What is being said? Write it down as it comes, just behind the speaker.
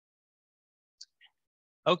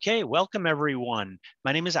Okay, welcome everyone.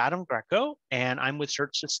 My name is Adam Greco, and I'm with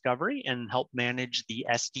Search Discovery and help manage the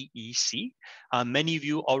SDEC. Many of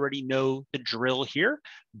you already know the drill here,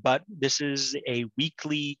 but this is a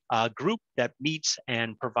weekly group that meets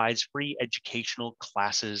and provides free educational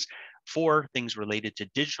classes for things related to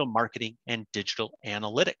digital marketing and digital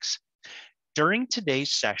analytics. During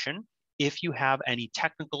today's session, if you have any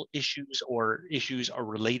technical issues or issues are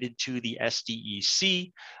related to the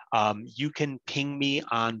SDEC, you can ping me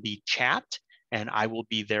on the chat and I will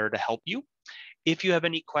be there to help you. If you have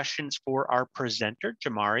any questions for our presenter,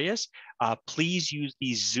 Jamarius, please use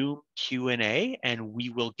the Zoom Q&A and we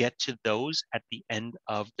will get to those at the end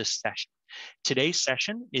of the session. Today's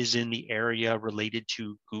session is in the area related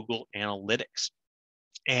to Google Analytics.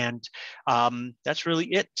 And that's really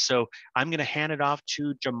it. So I'm going to hand it off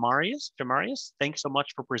to Jamarius. Jamarius, thanks so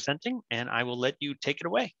much for presenting, and I will let you take it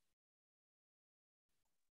away.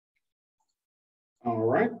 All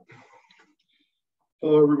right.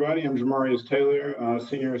 Hello, everybody. I'm Jamarius Taylor,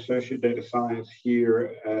 Senior Associate Data Science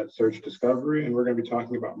here at Search Discovery, and we're going to be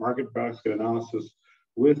talking about market basket analysis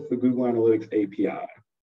with the Google Analytics API.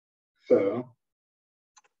 So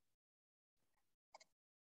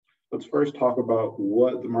let's first talk about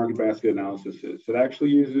what the market basket analysis is. It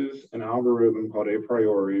actually uses an algorithm called a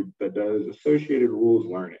priori that does associated rules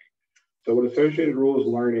learning. So what associated rules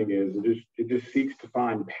learning is, it just seeks to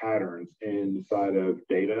find patterns inside of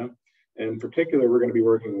data. In particular, we're going to be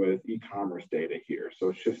working with e-commerce data here. So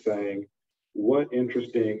it's just saying, what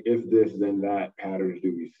interesting if this, then that patterns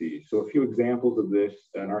do we see? So a few examples of this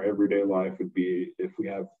in our everyday life would be if we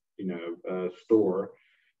have, a store,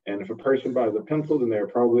 and if a person buys a pencil, then they're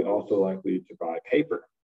probably also likely to buy paper.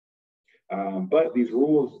 But these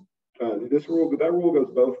rules, that rule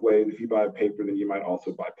goes both ways. If you buy paper, then you might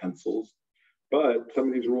also buy pencils. But some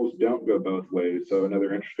of these rules don't go both ways. So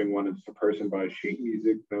another interesting one is if a person buys sheet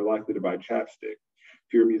music, they're likely to buy chapstick.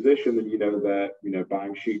 If you're a musician, then you know that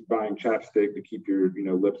buying chapstick to keep your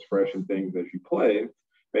lips fresh and things as you play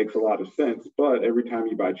makes a lot of sense, but every time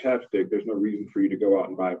you buy chapstick, there's no reason for you to go out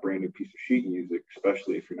and buy a brand new piece of sheet music,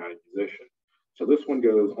 especially if you're not a musician. So this one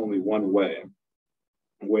goes only one way,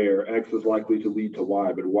 where X is likely to lead to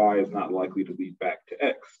Y, but Y is not likely to lead back to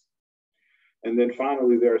X. And then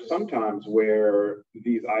finally, there are some times where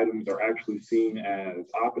these items are actually seen as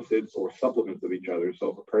opposites or supplements of each other. So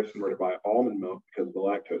if a person were to buy almond milk because of the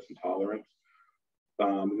lactose intolerance,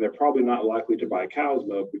 they're probably not likely to buy cow's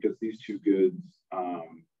milk because these two goods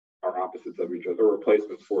are opposites of each other, or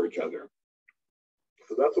replacements for each other.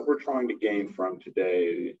 So that's what we're trying to gain from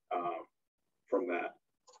today, from that.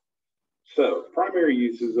 So primary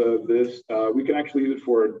uses of this, we can actually use it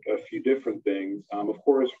for a few different things. Of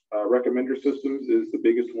course, recommender systems is the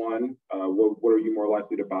biggest one. What are you more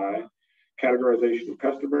likely to buy? Categorization of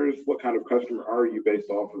customers. What kind of customer are you based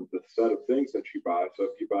off of the set of things that you buy? So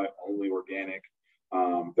if you buy only organic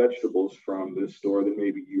vegetables from this store, then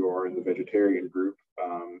maybe you are in the vegetarian group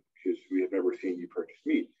because we have never seen you purchase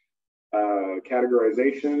meat.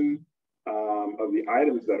 Categorization of the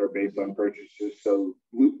items that are based on purchases, so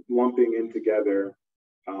lumping in together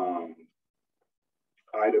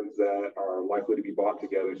items that are likely to be bought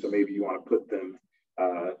together. So maybe you want to put them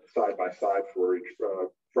side by side from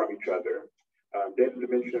each other. Data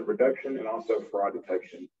dimension and reduction, and also fraud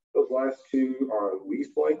detection. Those last two are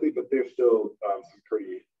least likely, but there's still some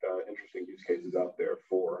pretty interesting use cases out there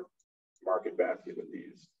for market basket with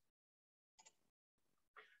these.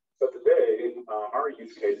 So today, our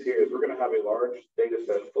use case here is we're going to have a large data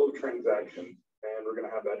set full of transactions, and we're going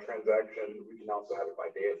to have that transaction. We can also have it by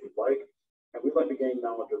day if we'd like, and we'd like to gain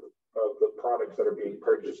knowledge of the products that are being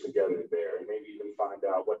purchased together there, and maybe even find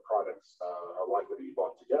out what products are likely to be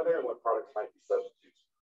bought together and what products might be substitutes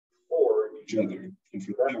for each other. And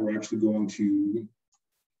for that, we're actually going to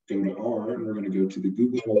go to R, and we're going to go to the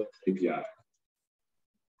Google API.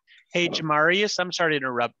 Hey, Jamarius, I'm sorry to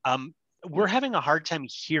interrupt. We're having a hard time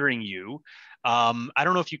hearing you. I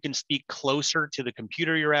don't know if you can speak closer to the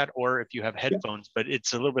computer you're at or if you have headphones, but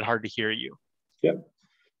it's a little bit hard to hear you. Yep.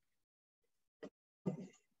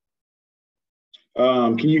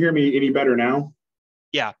 Can you hear me any better now?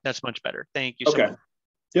 Yeah, that's much better. Thank you so much.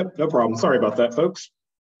 Yep, no problem. Sorry about that, folks.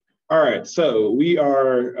 All right, so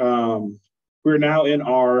we're now in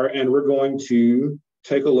R, and we're going to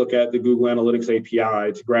take a look at the Google Analytics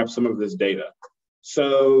API to grab some of this data.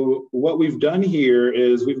 So what we've done here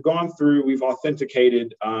is we've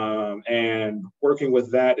authenticated, and working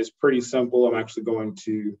with that is pretty simple. I'm actually going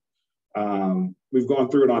to, we've gone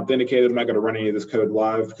through and authenticated. I'm not going to run any of this code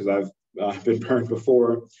live because I've been burned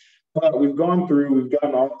before. But we've gone through, we've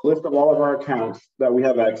gotten a list of all of our accounts that we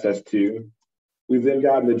have access to. We've then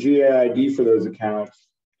gotten the GAID for those accounts.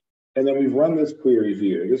 And then we've run this query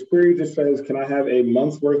here. This query just says, can I have a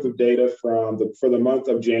month's worth of data for the month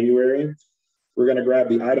of January? We're going to grab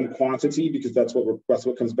the item quantity because that's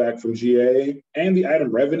what comes back from GA, and the item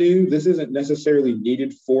revenue. This isn't necessarily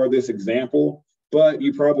needed for this example, but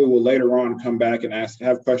you probably will later on come back and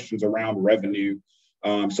have questions around revenue,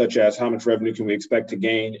 such as how much revenue can we expect to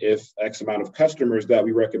gain if X amount of customers that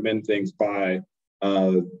we recommend things by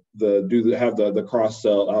have the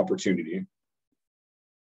cross-sell opportunity.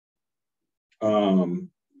 Then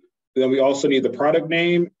we also need the product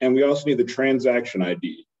name, and we also need the transaction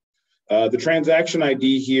ID. The transaction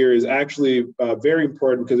ID here is actually very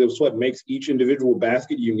important because it's what makes each individual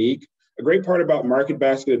basket unique. A great part about market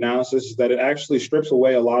basket analysis is that it actually strips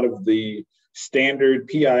away a lot of the standard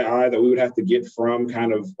PII that we would have to get from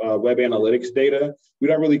kind of web analytics data. We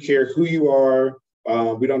don't really care who you are.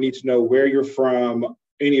 We don't need to know where you're from,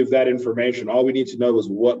 any of that information. All we need to know is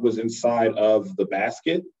what was inside of the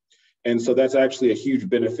basket. And so that's actually a huge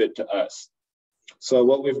benefit to us. So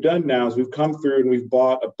what we've done now is we've come through and we've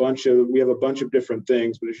bought we have a bunch of different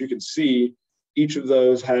things, but as you can see, each of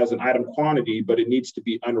those has an item quantity, but it needs to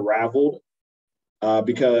be unraveled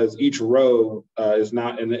because each row is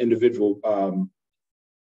not an individual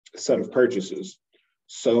set of purchases.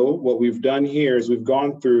 So what we've done here is we've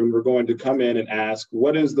gone through and we're going to come in and ask,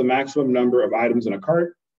 what is the maximum number of items in a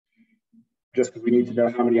cart? Just because we need to know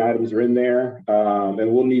how many items are in there,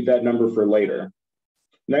 and we'll need that number for later.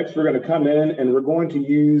 Next, we're going to come in and we're going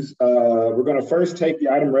to first take the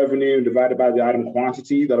item revenue and divide it by the item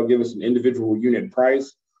quantity. That'll give us an individual unit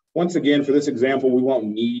price. Once again, for this example, we won't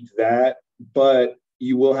need that, but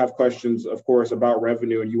you will have questions, of course, about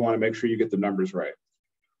revenue, and you want to make sure you get the numbers right.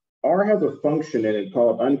 R has a function in it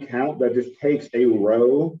called uncount that just takes a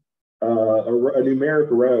row, a numeric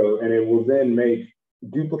row, and it will then make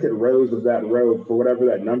duplicate rows of that row for whatever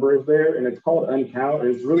that number is there, and it's called uncount,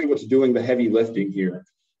 and it's really what's doing the heavy lifting here.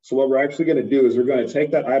 So what we're actually going to do is we're going to take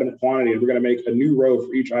that item quantity and we're going to make a new row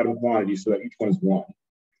for each item quantity so that each one is one.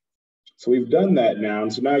 So we've done that now,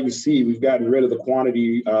 and so now you see we've gotten rid of the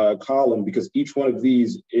quantity column because each one of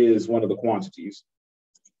these is one of the quantities.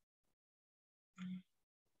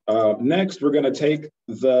 Next, we're going to take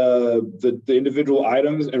the individual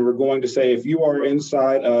items and we're going to say if you are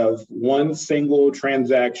inside of one single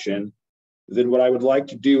transaction, then what I would like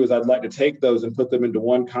to do is I'd like to take those and put them into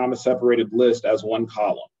one comma separated list as one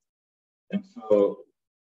column. And so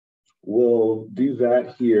we'll do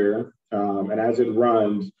that here. And as it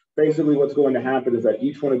runs, basically what's going to happen is that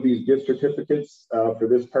each one of these gift certificates for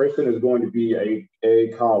this person is going to be a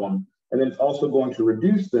column. And then it's also going to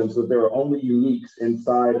reduce them so that there are only uniques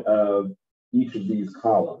inside of each of these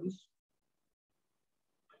columns.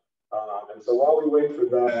 And so while we wait for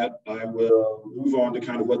that, I will move on to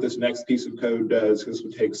kind of what this next piece of code does, because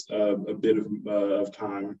it takes a bit of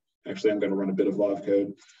time. Actually, I'm going to run a bit of live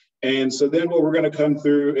code. And so then what we're going to come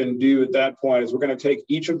through and do at that point is we're going to take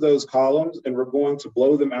each of those columns and we're going to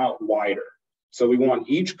blow them out wider. So we want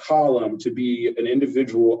each column to be an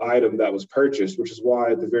individual item that was purchased, which is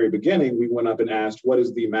why at the very beginning, we went up and asked, what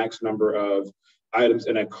is the max number of items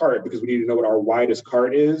in a cart? Because we need to know what our widest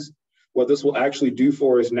cart is. What this will actually do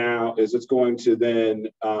for us now is it's going to then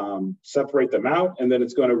separate them out, and then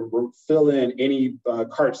it's going to fill in any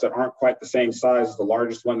carts that aren't quite the same size as the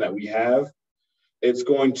largest one that we have. It's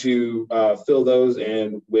going to fill those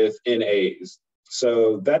in with NAs.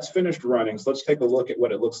 So that's finished running. So let's take a look at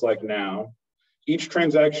what it looks like now. Each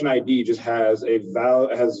transaction ID just has a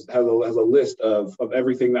list of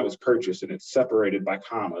everything that was purchased, and it's separated by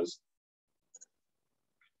commas.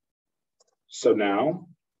 So now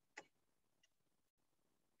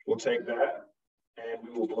we'll take that and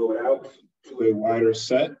we will blow it out to a wider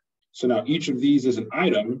set. So now each of these is an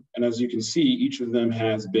item, and as you can see, each of them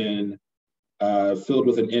has been filled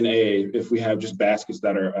with an NA if we have just baskets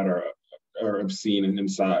that are obscene in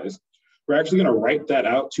size. We're actually going to write that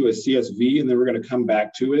out to a CSV, and then we're going to come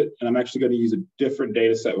back to it. And I'm actually going to use a different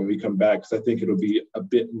data set when we come back because I think it'll be a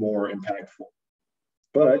bit more impactful.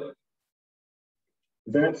 But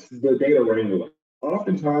that's the data wrangling.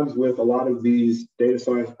 Oftentimes with a lot of these data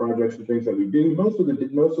science projects and things that we do, most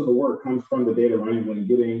of the work comes from the data wrangling,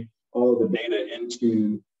 getting all of the data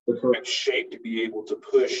into the correct shape to be able to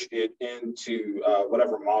push it into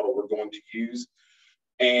whatever model we're going to use.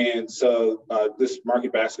 And so this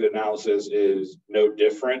market basket analysis is no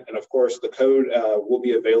different. And of course, the code will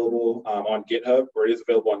be available on GitHub, or it is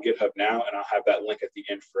available on GitHub now, and I'll have that link at the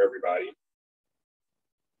end for everybody.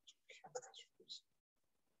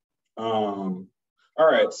 All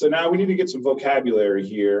right, so now we need to get some vocabulary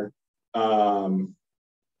here. So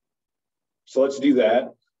let's do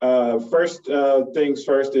that. First things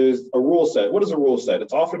first is a rule set. What is a rule set?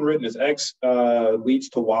 It's often written as X leads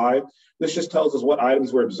to Y. This just tells us what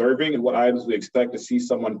items we're observing and what items we expect to see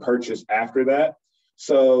someone purchase after that.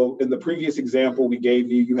 So in the previous example we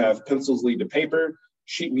gave you, you have pencils lead to paper,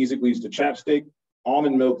 sheet music leads to chapstick,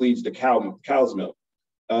 almond milk leads to cow's milk.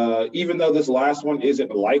 Even though this last one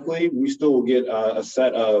isn't likely, we still will get a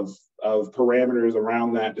set of parameters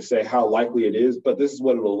around that to say how likely it is, but this is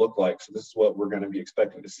what it'll look like. So this is what we're going to be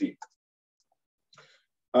expecting to see.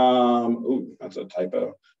 Ooh, that's a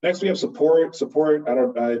typo. Next, we have support. Support,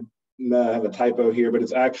 I have a typo here, but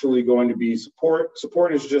it's actually going to be support.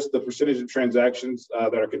 Support is just the percentage of transactions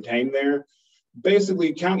that are contained there.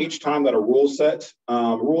 Basically, count each time that a rule set.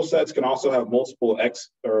 Rule sets can also have multiple X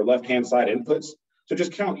or left-hand side inputs. So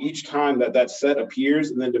just count each time that that set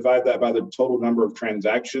appears and then divide that by the total number of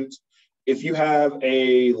transactions. If you have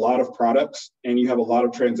a lot of products and you have a lot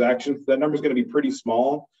of transactions, that number is going to be pretty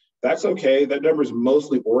small. That's okay. That number is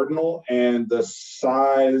mostly ordinal, and the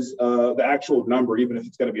size, the actual number, even if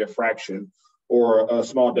it's going to be a fraction or a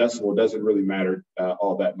small decimal, doesn't really matter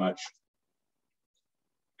all that much.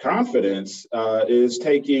 Confidence is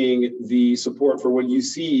taking the support for when you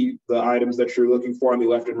see the items that you're looking for on the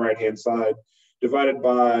left and right hand side, divided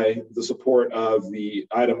by the support of the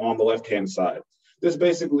item on the left hand side. This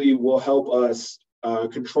basically will help us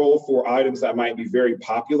control for items that might be very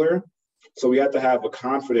popular. So we have to have a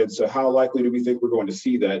confidence. So how likely do we think we're going to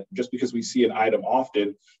see that? Just because we see an item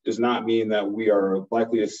often does not mean that we are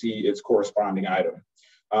likely to see its corresponding item.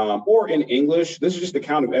 Or in English, this is just the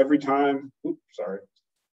count of every time,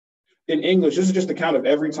 In English, this is just the count of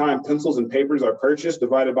every time pencils and papers are purchased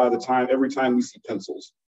divided by the time every time we see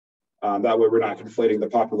pencils. That way we're not conflating the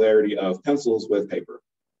popularity of pencils with paper.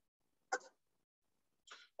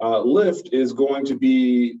 Lift is going to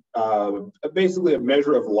be basically a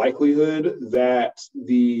measure of likelihood that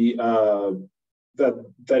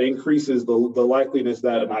that increases the likeliness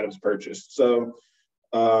that an item is purchased. So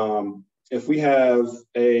if we have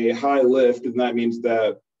a high lift, then that means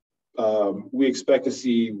that we expect to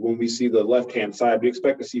see, when we see the left-hand side, we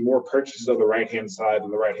expect to see more purchases of the right-hand side than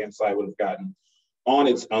the right-hand side would have gotten on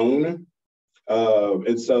its own.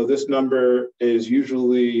 And so this number is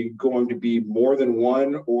usually going to be more than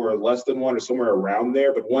one or less than one or somewhere around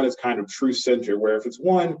there, but one is kind of true center, where if it's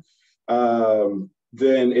one,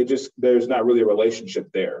 then there's not really a relationship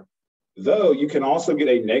there. Though you can also get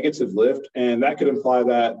a negative lift, and that could imply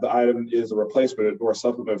that the item is a replacement or a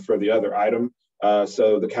supplement for the other item.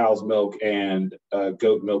 So the cow's milk and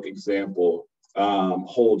goat milk example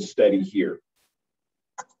holds steady here.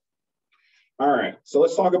 All right, so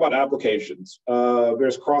let's talk about applications.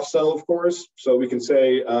 There's cross-sell, of course. So we can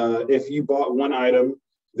say if you bought one item,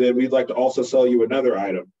 then we'd like to also sell you another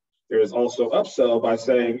item. There's also upsell by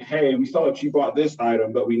saying, hey, we saw that you bought this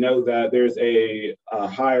item, but we know that there's a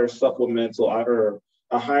higher supplemental or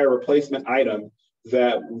a higher replacement item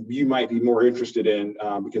that you might be more interested in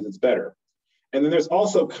because it's better. And then there's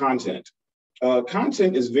also content.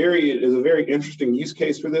 Content is a very interesting use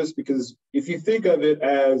case for this, because if you think of it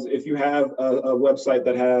as if you have a website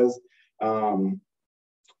that has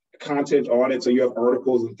content on it, so you have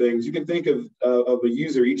articles and things, you can think of a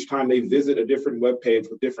user each time they visit a different web page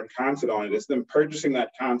with different content on it. It's them purchasing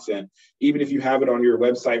that content, even if you have it on your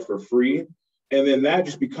website for free. And then that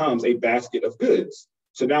just becomes a basket of goods.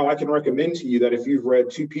 So now I can recommend to you that if you've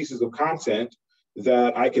read 2 pieces of content,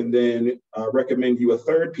 that I can then recommend you a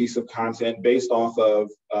third piece of content based off of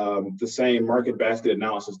the same market basket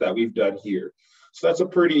analysis that we've done here. So that's a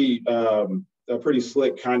pretty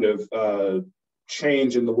slick kind of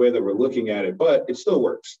change in the way that we're looking at it, but it still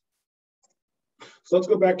works. So let's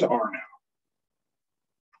go back to R now.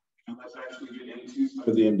 And let's actually get into some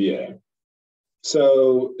of the MBA.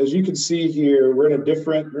 So as you can see here, we're in a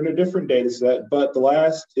different data set, but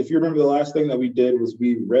if you remember, the last thing that we did was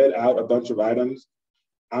we read out a bunch of items.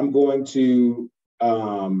 I'm going to,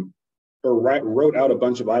 wrote out a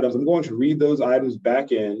bunch of items. I'm going to read those items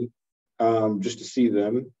back in just to see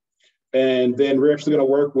them. And then we're actually going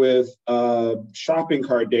to work with shopping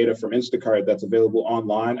cart data from Instacart that's available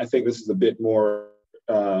online. I think this is a bit more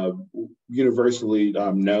universally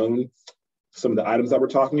known, some of the items that we're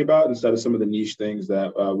talking about, instead of some of the niche things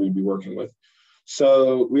that we'd be working with.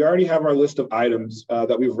 So we already have our list of items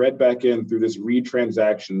that we've read back in through this read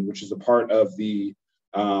transaction, which is a part of the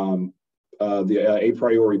a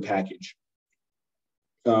priori package.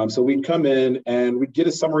 So we'd come in and we'd get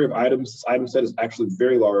a summary of items. This item set is actually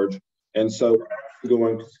very large. And so we're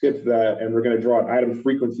going to skip that, and we're going to draw an item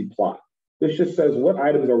frequency plot. This just says, what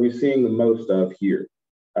items are we seeing the most of here?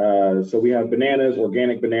 So we have bananas,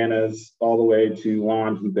 organic bananas, all the way to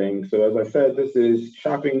lawns and things. So as I said, this is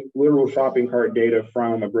literal shopping cart data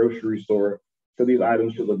from a grocery store. So these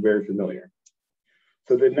items should look very familiar.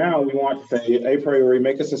 So then now we want to say, a priori,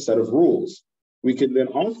 make us a set of rules. We can then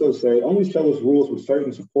also say, only show us rules with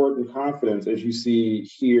certain support and confidence, as you see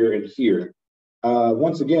here and here.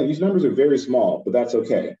 Once again, these numbers are very small, but that's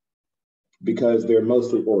okay, because they're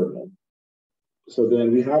mostly ordinal. So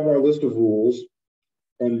then we have our list of rules.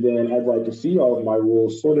 And then I'd like to see all of my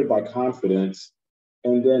rules sorted by confidence.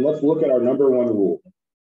 And then let's look at our number one rule.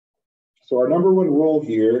 So our number one rule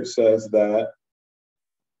here says that,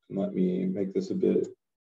 let me make this a bit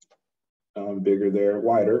bigger there,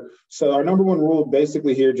 wider. So our number one rule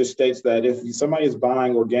basically here just states that if somebody is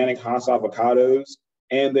buying organic Hass avocados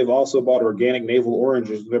and they've also bought organic navel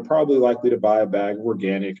oranges, they're probably likely to buy a bag of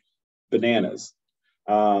organic bananas.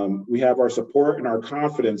 We have our support and our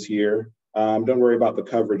confidence here. Don't worry about the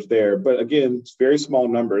coverage there. But again, it's very small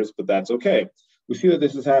numbers, but that's okay. We see that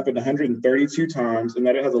this has happened 132 times and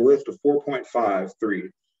that it has a lift of 4.53.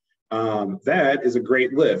 That is a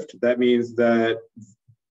great lift. That means that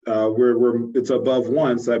it's above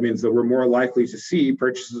 1. So that means that we're more likely to see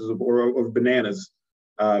purchases of bananas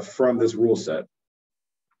from this rule set.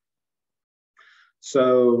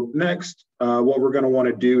 So next, what we're going to want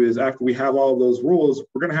to do is after we have all of those rules,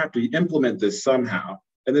 we're going to have to implement this somehow.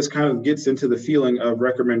 And this kind of gets into the feeling of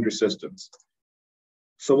recommender systems.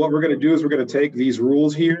 So what we're going to do is we're going to take these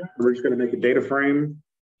rules here. We're just going to make a data frame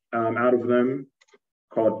out of them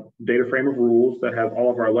called data frame of rules that has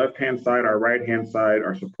all of our left-hand side, our right-hand side,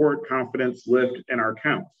 our support, confidence, lift, and our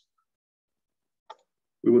counts.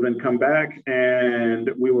 We will then come back and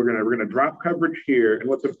we're going to drop coverage here. And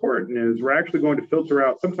what's important is we're actually going to filter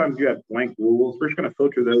out, sometimes you have blank rules. We're just going to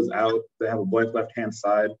filter those out that have a blank left-hand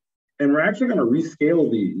side. And we're actually going to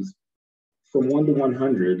rescale these from 1 to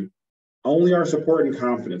 100. Only our support and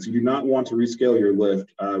confidence. You do not want to rescale your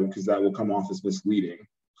lift because that will come off as misleading.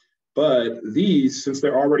 But these, since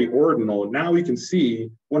they're already ordinal, now we can see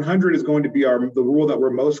 100 is going to be the rules that we're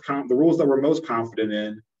most confident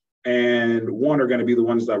in, and 1 are going to be the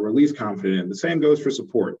ones that we're least confident in. The same goes for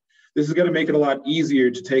support. This is going to make it a lot easier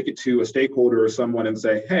to take it to a stakeholder or someone and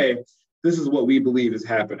say, hey, this is what we believe is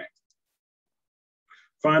happening.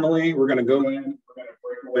 Finally, we're going to go in, we're going to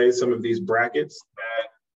break away some of these brackets that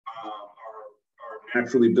are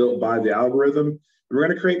naturally built by the algorithm. And we're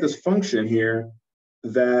going to create this function here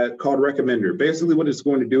called recommender. Basically what it's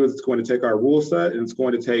going to do is it's going to take our rule set and it's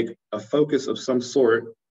going to take a focus of some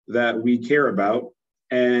sort that we care about,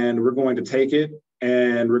 and we're going to take it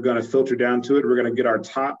and we're going to filter down to it. We're going to get our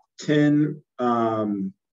top 10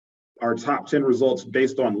 results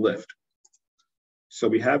based on lift. So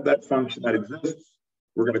we have that function that exists.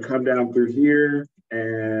 We're going to come down through here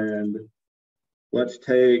and let's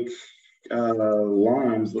take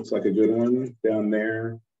limes, looks like a good one down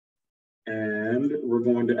there. And we're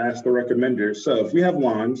going to ask the recommender. So if we have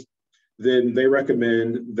limes, then they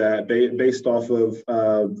recommend that based off of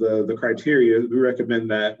the criteria, we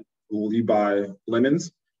recommend that you buy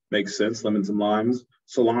lemons, makes sense, lemons and limes,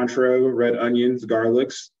 cilantro, red onions,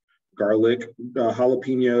 garlic,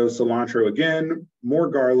 jalapeno, cilantro again, more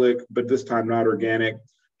garlic, but this time not organic,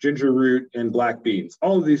 ginger root, and black beans.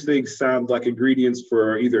 All of these things sound like ingredients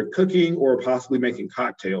for either cooking or possibly making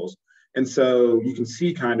cocktails. And so you can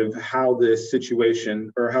see kind of how this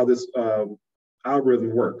situation or how this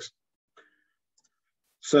algorithm works.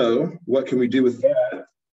 So what can we do with that?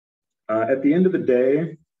 At the end of the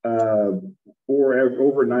day, or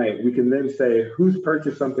overnight, we can then say who's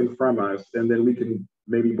purchased something from us, and then we can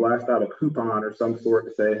maybe blast out a coupon or some sort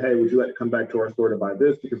to say, hey, would you like to come back to our store to buy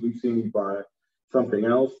this because we've seen you buy something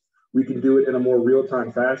else. We can do it in a more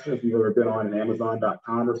real-time fashion. If you've ever been on an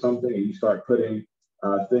Amazon.com or something and you start putting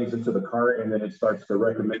things into the cart and then it starts to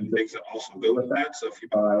recommend things that also go with that. So if you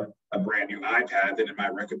buy a brand new iPad, then it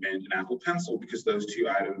might recommend an Apple Pencil because those two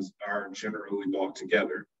items are generally bought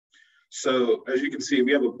together. So as you can see,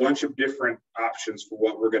 we have a bunch of different options for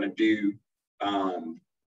what we're going to do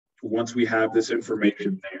once we have this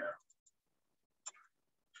information there.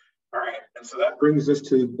 All right, and so that brings us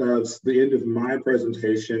to the end of my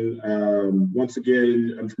presentation. Once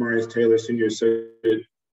again, I'm Jamarius Taylor, Senior Associate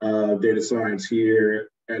Data Science here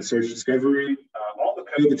at Search Discovery. All the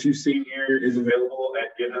code that you've seen here is available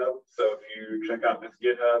at GitHub. So if you check out this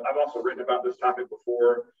GitHub, I've also written about this topic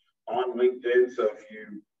before on LinkedIn. So if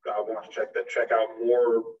you want to check out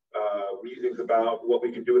more musings about what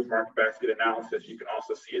we can do with market basket analysis, you can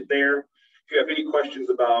also see it there. If you have any questions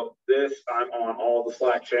about this, I'm on all the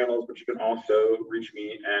Slack channels, but you can also reach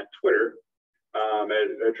me at Twitter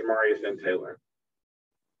at Jamarius N. Taylor.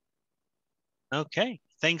 Okay,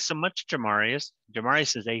 Thanks so much, Jamarius.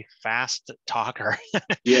 Jamarius is a fast talker.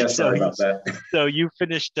 Yeah, so sorry about that. so you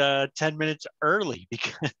finished 10 minutes early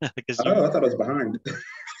because you Oh, I thought I was behind.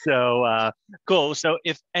 so cool. So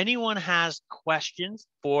if anyone has questions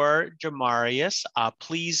for Jamarius,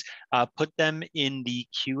 please put them in the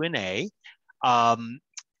Q&A.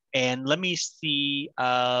 And let me see.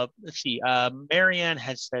 Let's see. Marianne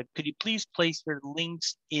has said, could you please place your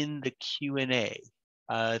links in the Q&A?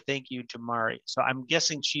 Thank you, Jamari. So I'm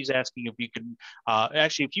guessing she's asking if you can,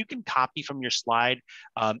 actually, if you can copy from your slide,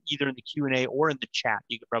 either in the Q&A or in the chat,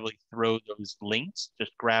 you could probably throw those links,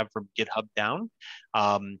 just grab from GitHub down,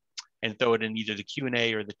 and throw it in either the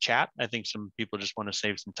Q&A or the chat. I think some people just want to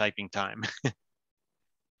save some typing time.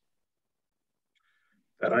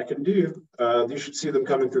 That I can do. You should see them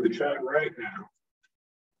coming through the chat right now.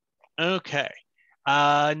 Okay.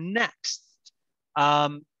 Next.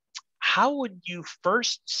 How would you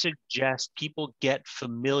first suggest people get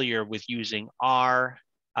familiar with using R?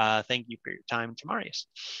 Thank you for your time, Jamarius.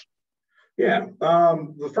 Yeah,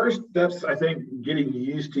 the first steps, I think, getting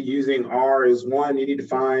used to using R is one, you need to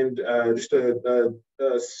find just a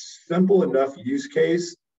simple enough use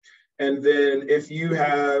case. And then if you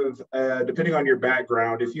have, depending on your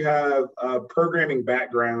background, if you have a programming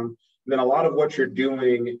background, then a lot of what you're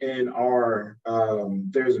doing in R,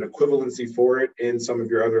 there's an equivalency for it in some of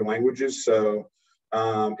your other languages. So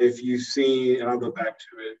if you've seen, and I'll go back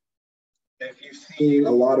to it, if you've seen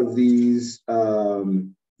a lot of these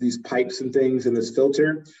pipes and things in this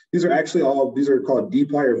filter, these are called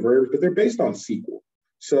dplyr verbs, but they're based on SQL.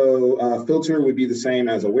 So filter would be the same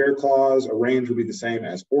as a where clause, arrange would be the same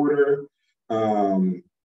as order.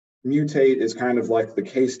 Mutate is kind of like the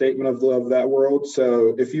case statement of that world.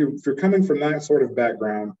 So if you're coming from that sort of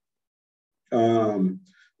background,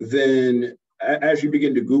 then as you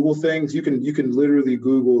begin to Google things, you can literally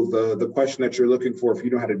Google the question that you're looking for if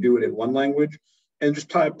you know how to do it in one language, and just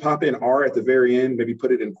pop in R at the very end, maybe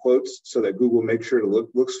put it in quotes so that Google makes sure to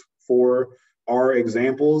looks for R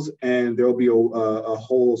examples, and there'll be a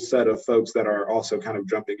whole set of folks that are also kind of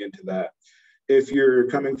jumping into that. If you're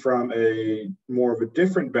coming from a more of a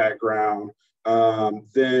different background,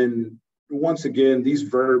 then once again, these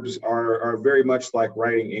verbs are very much like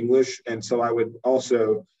writing English. And so I would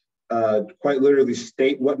also quite literally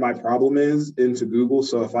state what my problem is into Google.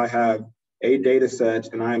 So if I have a data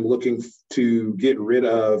set and I'm looking to get rid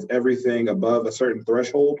of everything above a certain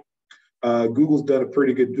threshold, Google's will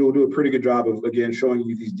do a pretty good job of, again, showing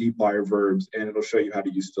you these dplyr verbs, and it'll show you how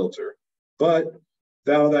to use filter. But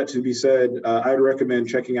all that to be said, I would recommend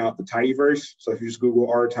checking out the tidyverse. So if you just Google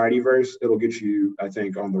R tidyverse, it'll get you, I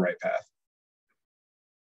think, on the right path.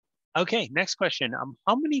 Okay, next question.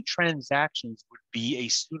 How many transactions would be a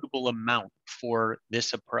suitable amount for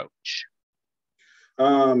this approach?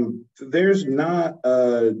 There's not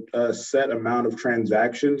a set amount of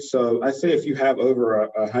transactions. So I say if you have over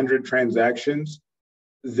 100 transactions,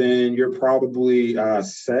 then you're probably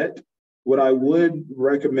set. What I would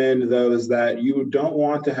recommend, though, is that you don't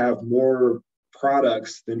want to have more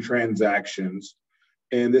products than transactions.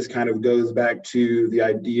 And this kind of goes back to the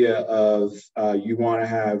idea of you want to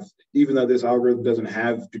have, even though this algorithm doesn't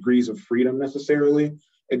have degrees of freedom necessarily,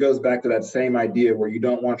 it goes back to that same idea where you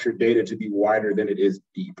don't want your data to be wider than it is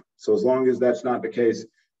deep. So as long as that's not the case,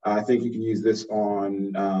 I think you can use this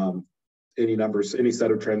on any numbers, any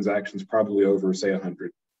set of transactions, probably over, say,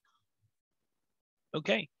 100.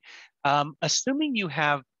 Okay. Assuming you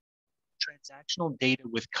have transactional data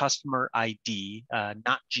with customer ID,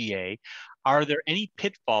 not GA, are there any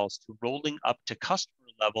pitfalls to rolling up to customer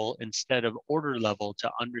level instead of order level to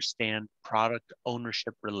understand product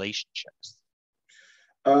ownership relationships?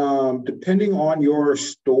 Depending on your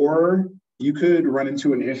store, you could run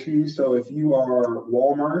into an issue. So if you are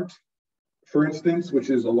Walmart, for instance, which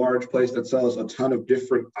is a large place that sells a ton of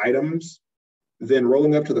different items, then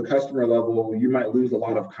rolling up to the customer level, you might lose a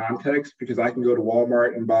lot of context, because I can go to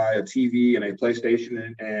Walmart and buy a TV and a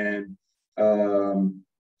PlayStation and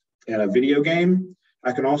a video game.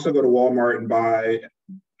 I can also go to Walmart and buy,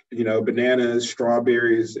 bananas,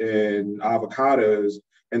 strawberries, and avocados.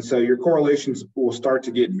 And so your correlations will start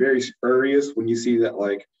to get very spurious when you see that,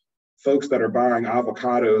 like, folks that are buying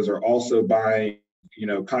avocados are also buying,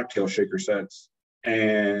 cocktail shaker sets.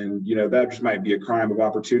 And, that just might be a crime of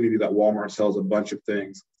opportunity that Walmart sells a bunch of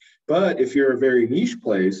things. But if you're a very niche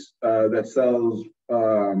place that sells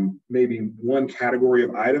maybe one category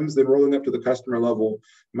of items, then rolling up to the customer level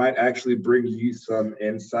might actually bring you some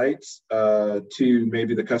insights to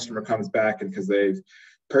maybe the customer comes back and because they've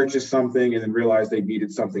purchased something and then realize they needed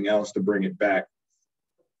something else to bring it back.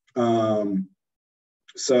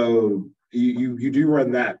 So you do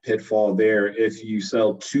run that pitfall there if you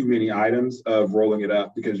sell too many items of rolling it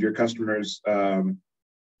up, because your customers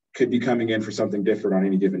could be coming in for something different on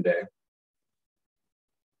any given day.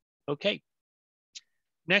 Okay.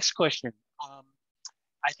 Next question.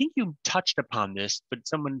 I think you touched upon this, but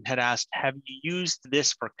someone had asked, have you used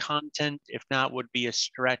this for content? If not, would be a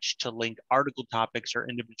stretch to link article topics or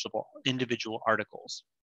individual articles?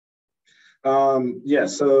 Yeah,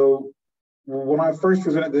 so when I first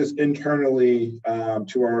presented this internally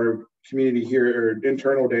to our community here, or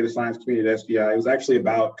internal data science community at SDI, it was actually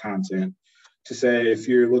about content. To say, if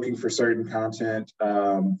you're looking for certain content,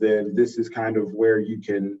 then this is kind of where you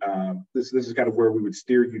can, this is kind of where we would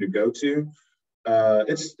steer you to go to.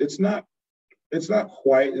 It's not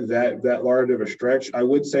quite that large of a stretch. I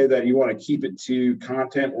would say that you want to keep it to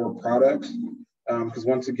content or products, because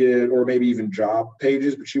once again, or maybe even job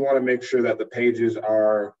pages, but you want to make sure that the pages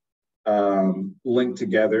are linked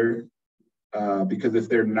together, because if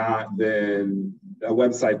they're not, then a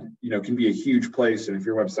website, can be a huge place, and if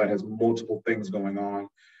your website has multiple things going on,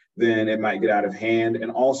 then it might get out of hand. And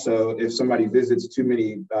also, if somebody visits too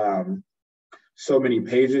many so many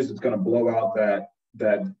pages, it's going to blow out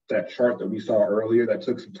that chart that we saw earlier that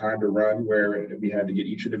took some time to run, where we had to get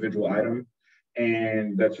each individual item,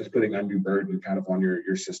 and that's just putting undue burden kind of on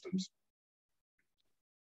your systems.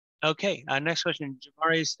 Okay, next question,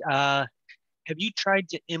 Jamarius. Have you tried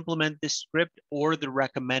to implement this script or the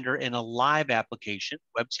recommender in a live application,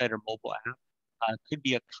 website or mobile app? Could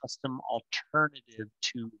be a custom alternative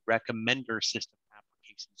to recommender system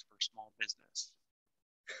applications for small business.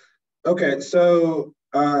 Okay, so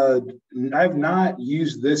I've not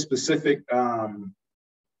used this specific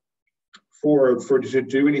for to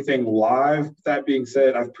do anything live. That being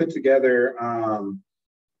said, I've put together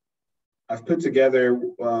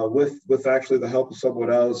with actually the help of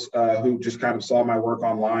someone else who just kind of saw my work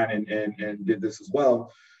online and did this as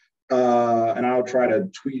well. And I'll try to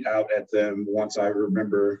tweet out at them once I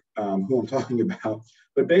remember who I'm talking about.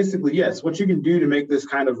 But basically, yes, what you can do to make this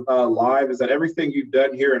kind of live is that everything you've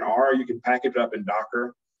done here in R, you can package up in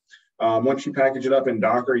Docker. Once you package it up in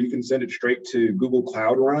Docker, you can send it straight to Google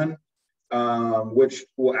Cloud Run, which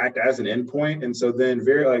will act as an endpoint. And so then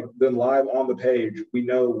then live on the page, we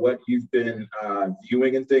know what you've been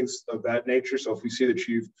viewing and things of that nature. So if we see that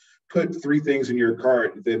you've put 3 things in your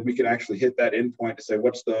cart, then we can actually hit that endpoint to say,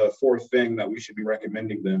 what's the 4th thing that we should be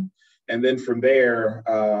recommending them? And then from there,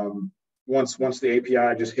 once the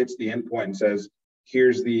API just hits the endpoint and says,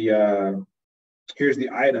 here's the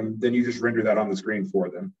item, then you just render that on the screen for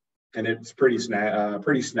them. And it's pretty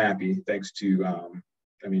snappy, thanks to,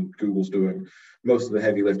 Google's doing most of the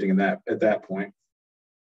heavy lifting at that point.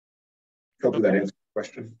 Hopefully that answers the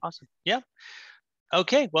question. Awesome. Yeah.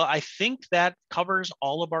 Okay. Well, I think that covers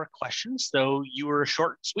all of our questions. So you were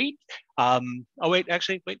short and sweet.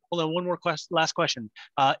 Wait, hold on. One more last question.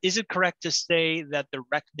 Is it correct to say that the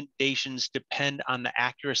recommendations depend on the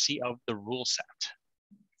accuracy of the rule set?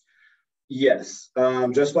 Yes.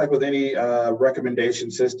 Just like with any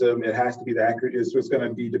recommendation system, it has to be accurate. It's going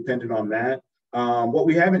to be dependent on that. What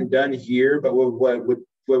we haven't done here, but what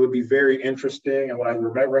would be very interesting, and what I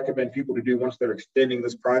recommend people to do once they're extending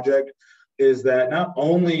this project, is that not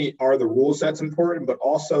only are the rule sets important, but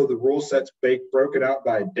also the rule sets broken out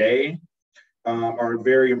by day are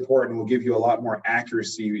very important and will give you a lot more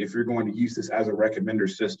accuracy if you're going to use this as a recommender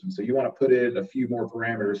system. So you want to put in a few more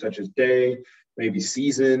parameters, such as day, maybe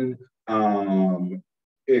season.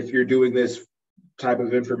 If you're doing this type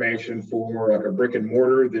of information for like a brick and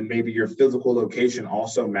mortar, then maybe your physical location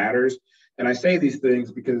also matters. And I say these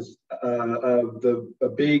things because a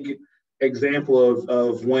big example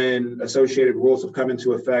of when associated rules have come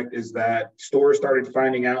into effect is that stores started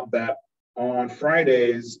finding out that on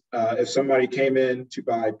Fridays, if somebody came in to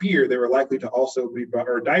buy beer, they were likely to also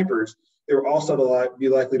or diapers, they were also be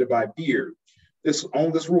likely to buy beer. This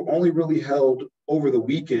rule only really held over the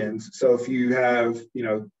weekends. So if you have,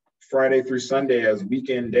 Friday through Sunday as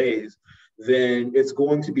weekend days, then it's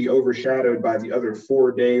going to be overshadowed by the other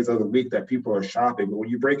 4 days of the week that people are shopping. But when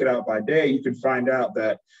you break it out by day, you can find out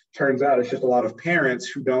that turns out it's just a lot of parents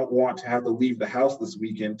who don't want to have to leave the house this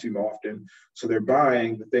weekend too often. So they're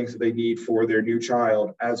buying the things that they need for their new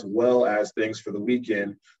child, as well as things for the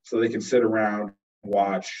weekend, so they can sit around and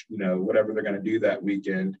watch, whatever they're going to do that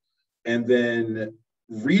weekend. And then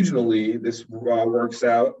regionally, this works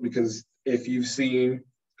out because if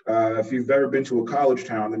you've ever been to a college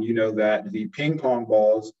town, then you know that the ping pong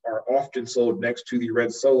balls are often sold next to the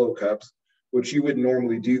red Solo cups, which you wouldn't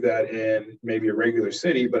normally do that in maybe a regular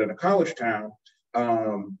city, but in a college town,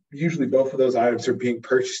 usually both of those items are being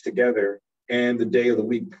purchased together, and the day of the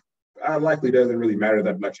week likely doesn't really matter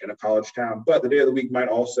that much in a college town, but the day of the week might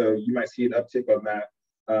also, you might see an uptick on that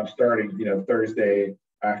starting, Thursday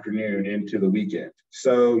afternoon into the weekend.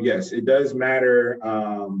 So yes, it does matter.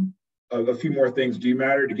 A few more things do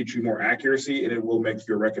matter to get you more accuracy, and it will make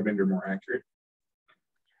your recommender more accurate.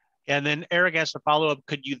 And then Eric asked a follow-up,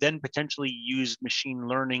 could you then potentially use machine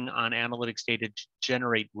learning on analytics data to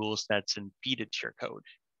generate rule sets and feed it to your code?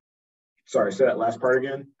 Sorry, say that last part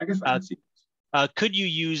again. I guess I can see. Could you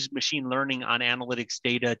use machine learning on analytics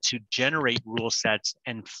data to generate rule sets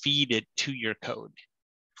and feed it to your code?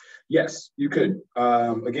 Yes, you could.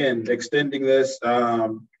 Again, extending this,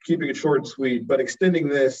 keeping it short and sweet, but extending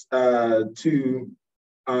this to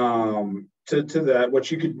that,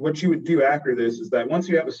 what you would do after this is that once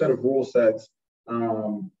you have a set of rule sets,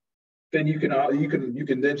 then you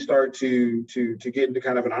can then start to get into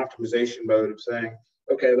kind of an optimization mode of saying,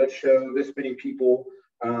 okay, let's show this many people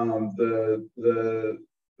the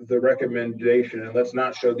recommendation, and let's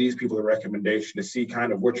not show these people the recommendation, to see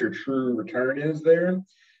kind of what your true return is there.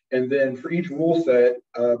 And then for each rule set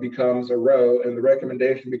becomes a row, and the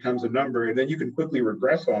recommendation becomes a number, and then you can quickly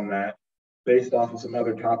regress on that based off of some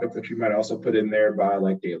other topics that you might also put in there by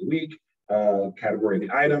like day of the week, category of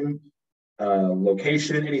the item,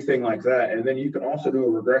 location, anything like that. And then you can also do a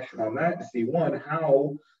regression on that to see, one,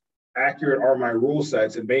 how accurate are my rule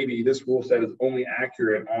sets, and maybe this rule set is only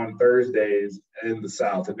accurate on Thursdays in the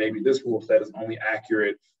South, and maybe this rule set is only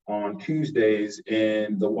accurate on Tuesdays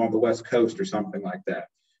on the West Coast or something like that.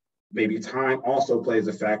 Maybe time also plays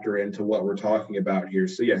a factor into what we're talking about here.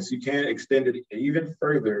 So yes, you can extend it even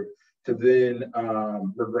further to then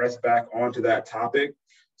regress back onto that topic.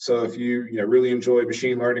 So if you really enjoy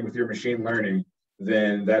machine learning with your machine learning,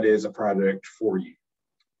 then that is a project for you.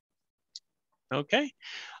 Okay,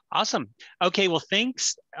 awesome. Okay, well,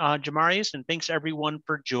 thanks, Jamarius, and thanks everyone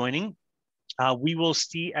for joining. We will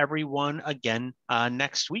see everyone again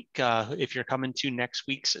next week if you're coming to next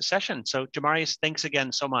week's session. So Jamarius, thanks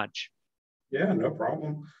again so much. Yeah, no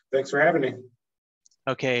problem. Thanks for having me.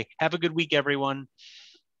 Okay, have a good week, everyone.